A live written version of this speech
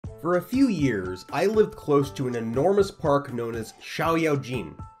For a few years, I lived close to an enormous park known as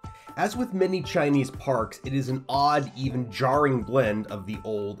Xiaoyaojin. As with many Chinese parks, it is an odd, even jarring blend of the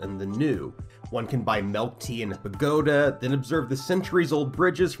old and the new. One can buy milk tea in a pagoda, then observe the centuries-old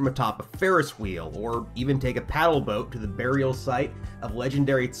bridges from atop a Ferris wheel, or even take a paddle boat to the burial site of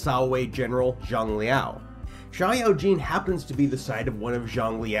legendary Cao Wei general Zhang Liao. Xiaoyaojin happens to be the site of one of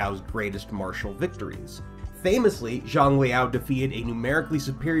Zhang Liao's greatest martial victories. Famously, Zhang Liao defeated a numerically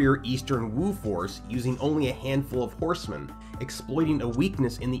superior Eastern Wu force using only a handful of horsemen, exploiting a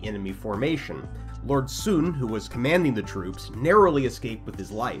weakness in the enemy formation. Lord Sun, who was commanding the troops, narrowly escaped with his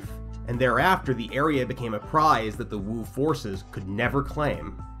life, and thereafter the area became a prize that the Wu forces could never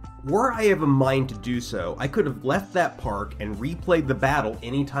claim. Were I of a mind to do so, I could have left that park and replayed the battle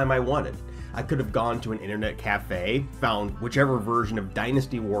anytime I wanted. I could have gone to an internet cafe, found whichever version of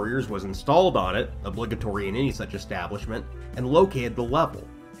Dynasty Warriors was installed on it, obligatory in any such establishment, and located the level.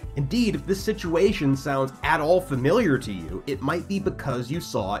 Indeed, if this situation sounds at all familiar to you, it might be because you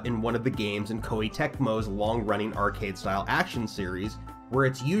saw it in one of the games in Koei Tecmo's long-running arcade-style action series, where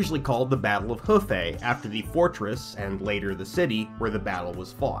it's usually called the Battle of Hefei, after the fortress, and later the city, where the battle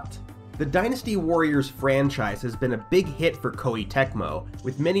was fought. The Dynasty Warriors franchise has been a big hit for Koei Tecmo,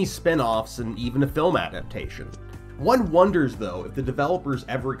 with many spin-offs and even a film adaptation. One wonders, though, if the developers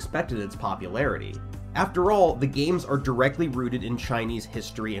ever expected its popularity. After all, the games are directly rooted in Chinese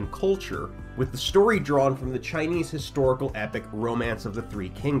history and culture, with the story drawn from the Chinese historical epic Romance of the Three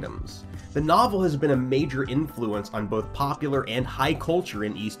Kingdoms. The novel has been a major influence on both popular and high culture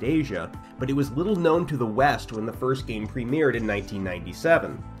in East Asia, but it was little known to the West when the first game premiered in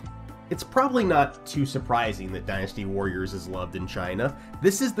 1997. It's probably not too surprising that Dynasty Warriors is loved in China.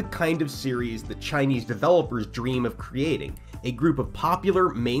 This is the kind of series that Chinese developers dream of creating, a group of popular,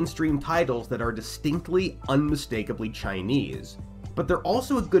 mainstream titles that are distinctly, unmistakably Chinese. But they're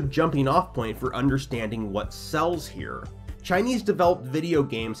also a good jumping-off point for understanding what sells here. Chinese-developed video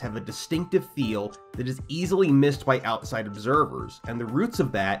games have a distinctive feel that is easily missed by outside observers, and the roots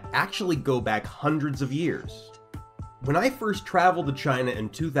of that actually go back hundreds of years. When I first traveled to China in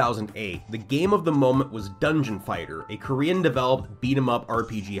 2008, the game of the moment was Dungeon Fighter, a Korean-developed beat-em-up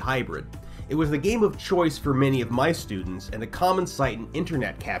RPG hybrid. It was the game of choice for many of my students, and a common sight in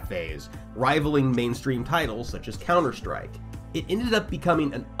internet cafes, rivaling mainstream titles such as Counter-Strike. It ended up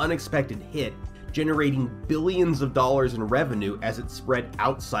becoming an unexpected hit, generating billions of dollars in revenue as it spread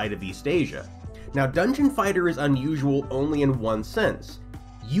outside of East Asia. Now, Dungeon Fighter is unusual only in one sense.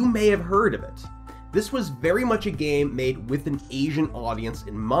 You may have heard of it. This was very much a game made with an Asian audience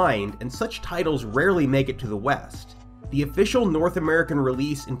in mind, and such titles rarely make it to the West. The official North American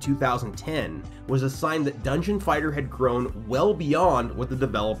release in 2010 was a sign that Dungeon Fighter had grown well beyond what the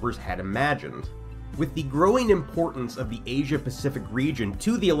developers had imagined. With the growing importance of the Asia-Pacific region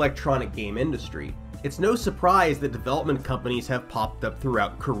to the electronic game industry, it's no surprise that development companies have popped up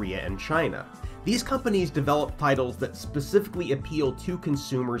throughout Korea and China. These companies develop titles that specifically appeal to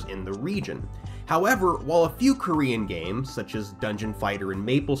consumers in the region. However, while a few Korean games, such as Dungeon Fighter and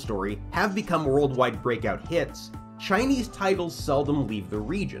MapleStory, have become worldwide breakout hits, Chinese titles seldom leave the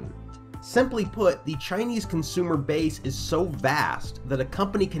region. Simply put, the Chinese consumer base is so vast that a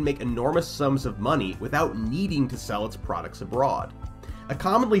company can make enormous sums of money without needing to sell its products abroad. A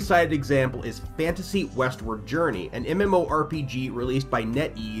commonly cited example is Fantasy Westward Journey, an MMORPG released by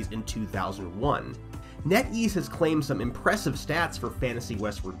NetEase in 2001. NetEase has claimed some impressive stats for Fantasy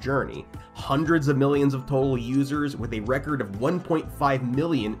Westward Journey, hundreds of millions of total users with a record of 1.5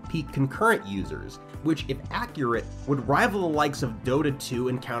 million peak concurrent users, which, if accurate, would rival the likes of Dota 2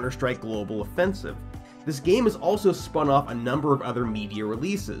 and Counter-Strike Global Offensive. This game has also spun off a number of other media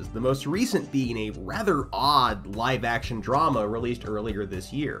releases, the most recent being a rather odd live-action drama released earlier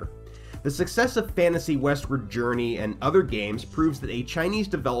this year. The success of Fantasy Westward Journey and other games proves that a Chinese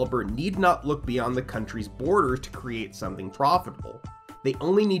developer need not look beyond the country's borders to create something profitable. They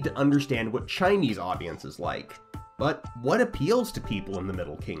only need to understand what Chinese audiences like. But what appeals to people in the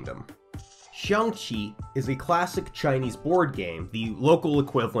Middle Kingdom? Xiangqi is a classic Chinese board game, the local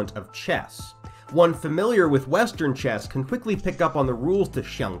equivalent of chess. One familiar with Western chess can quickly pick up on the rules to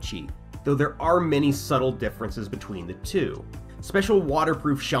Xiangqi, though there are many subtle differences between the two. Special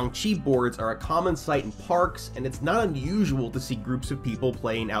waterproof Xiangqi boards are a common sight in parks, and it's not unusual to see groups of people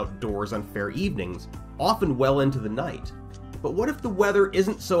playing outdoors on fair evenings, often well into the night. But what if the weather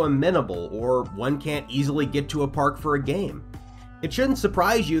isn't so amenable, or one can't easily get to a park for a game? It shouldn't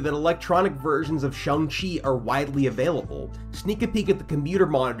surprise you that electronic versions of Xiangqi are widely available. Sneak a peek at the computer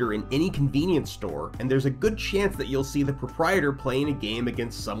monitor in any convenience store, and there's a good chance that you'll see the proprietor playing a game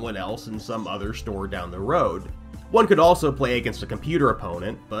against someone else in some other store down the road. One could also play against a computer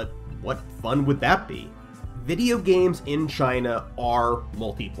opponent, but what fun would that be? Video games in China are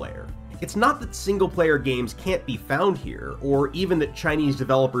multiplayer. It's not that single-player games can't be found here, or even that Chinese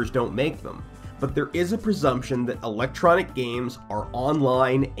developers don't make them, but there is a presumption that electronic games are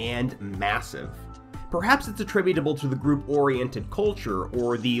online and massive. Perhaps it's attributable to the group-oriented culture,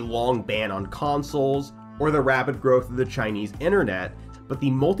 or the long ban on consoles, or the rapid growth of the Chinese internet, but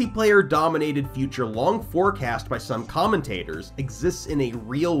the multiplayer-dominated future long forecast by some commentators exists in a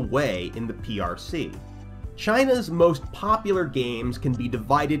real way in the PRC. China's most popular games can be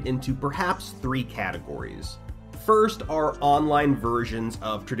divided into perhaps three categories. First are online versions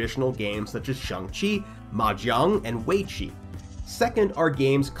of traditional games such as Shangqi, Mahjong, and Weiqi. Second are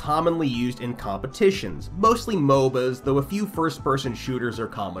games commonly used in competitions, mostly MOBAs, though a few first-person shooters are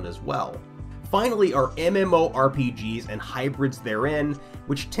common as well. Finally are MMORPGs and hybrids therein,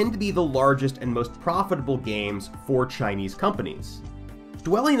 which tend to be the largest and most profitable games for Chinese companies.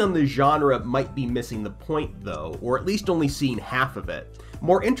 Dwelling on the genre might be missing the point though, or at least only seeing half of it.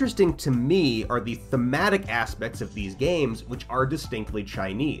 More interesting to me are the thematic aspects of these games, which are distinctly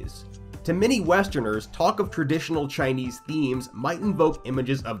Chinese. To many Westerners, talk of traditional Chinese themes might invoke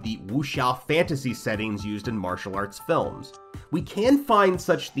images of the wuxia fantasy settings used in martial arts films. We can find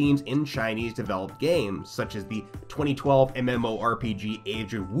such themes in Chinese-developed games, such as the 2012 MMORPG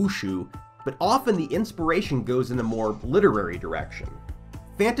Age of Wushu, but often the inspiration goes in a more literary direction.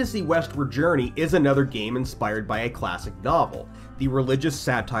 Fantasy Westward Journey is another game inspired by a classic novel, the religious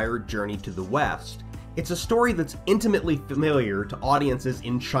satire Journey to the West. It's a story that's intimately familiar to audiences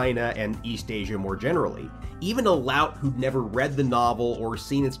in China and East Asia more generally. Even a lout who'd never read the novel or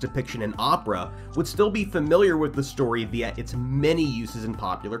seen its depiction in opera would still be familiar with the story via its many uses in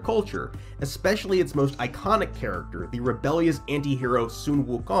popular culture, especially its most iconic character, the rebellious anti-hero Sun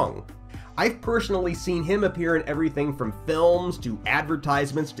Wukong. I've personally seen him appear in everything from films to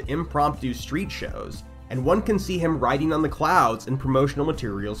advertisements to impromptu street shows, and one can see him riding on the clouds in promotional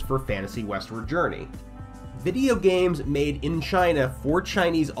materials for Fantasy Westward Journey. Video games made in China for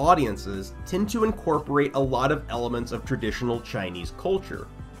Chinese audiences tend to incorporate a lot of elements of traditional Chinese culture.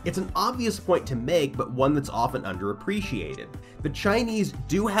 It's an obvious point to make, but one that's often underappreciated. The Chinese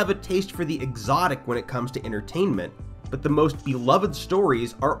do have a taste for the exotic when it comes to entertainment, but the most beloved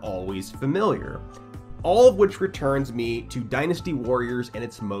stories are always familiar. All of which returns me to Dynasty Warriors and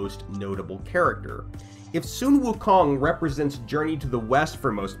its most notable character. If Sun Wukong represents Journey to the West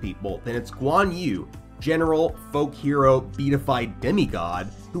for most people, then it's Guan Yu, general, folk hero, beatified demigod,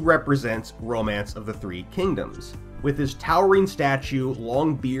 who represents Romance of the Three Kingdoms. With his towering statue,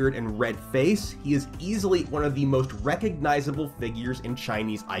 long beard, and red face, he is easily one of the most recognizable figures in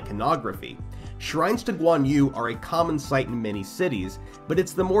Chinese iconography. Shrines to Guan Yu are a common sight in many cities, but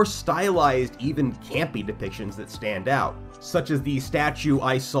it's the more stylized, even campy depictions that stand out, such as the statue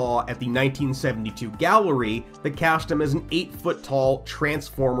I saw at the 1972 gallery that cast him as an 8-foot-tall,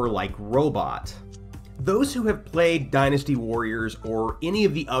 transformer-like robot. Those who have played Dynasty Warriors or any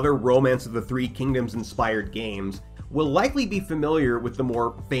of the other Romance of the Three Kingdoms inspired games will likely be familiar with the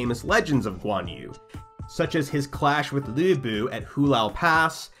more famous legends of Guan Yu, such as his clash with Lu Bu at Hulao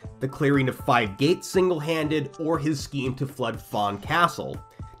Pass, the clearing of 5 gates single-handed, or his scheme to flood Fan Castle.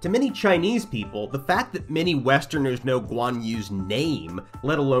 To many Chinese people, the fact that many Westerners know Guan Yu's name,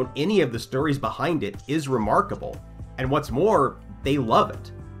 let alone any of the stories behind it, is remarkable. And what's more, they love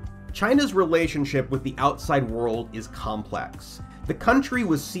it. China's relationship with the outside world is complex. The country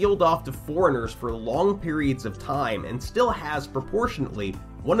was sealed off to foreigners for long periods of time and still has, proportionately,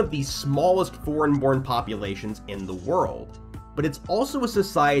 one of the smallest foreign-born populations in the world. But it's also a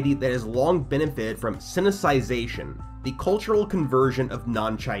society that has long benefited from Sinicization, the cultural conversion of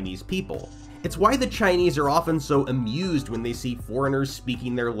non-Chinese people. It's why the Chinese are often so amused when they see foreigners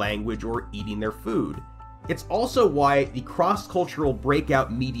speaking their language or eating their food. It's also why the cross-cultural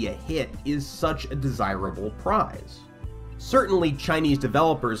breakout media hit is such a desirable prize. Certainly, Chinese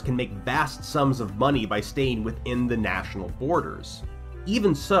developers can make vast sums of money by staying within the national borders.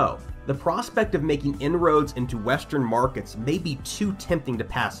 Even so, the prospect of making inroads into Western markets may be too tempting to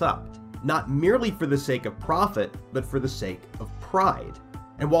pass up, not merely for the sake of profit, but for the sake of pride.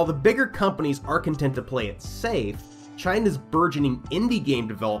 And while the bigger companies are content to play it safe, China's burgeoning indie game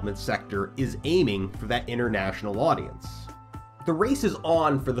development sector is aiming for that international audience. The race is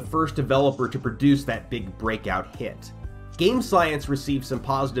on for the first developer to produce that big breakout hit. Game Science received some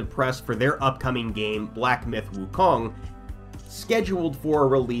positive press for their upcoming game, Black Myth Wukong, scheduled for a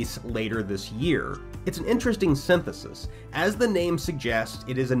release later this year. It's an interesting synthesis. As the name suggests,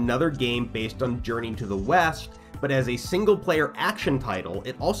 it is another game based on Journey to the West, but as a single-player action title,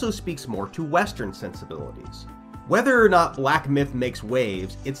 it also speaks more to Western sensibilities. Whether or not Black Myth makes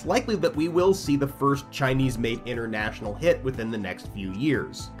waves, it's likely that we will see the first Chinese-made international hit within the next few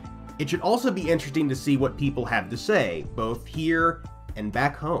years. It should also be interesting to see what people have to say, both here and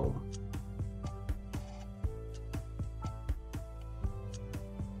back home.